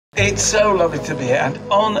It's so lovely to be here, and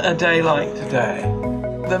on a day like today,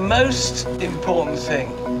 the most important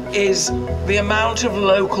thing is the amount of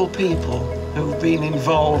local people who've been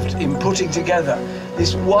involved in putting together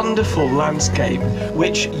this wonderful landscape,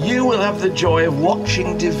 which you will have the joy of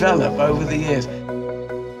watching develop over the years.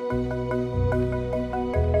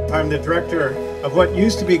 I'm the director of what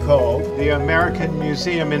used to be called the American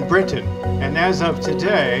Museum in Britain, and as of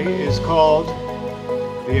today is called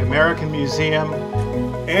the American Museum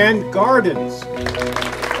and Gardens.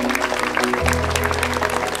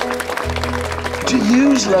 To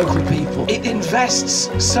use local people, it invests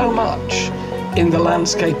so much in the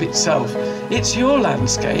landscape itself. It's your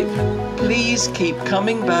landscape. Please keep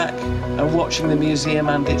coming back and watching the museum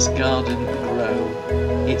and its garden grow.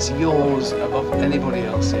 It's yours above anybody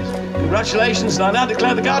else's. Congratulations, and I now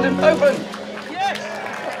declare the garden open.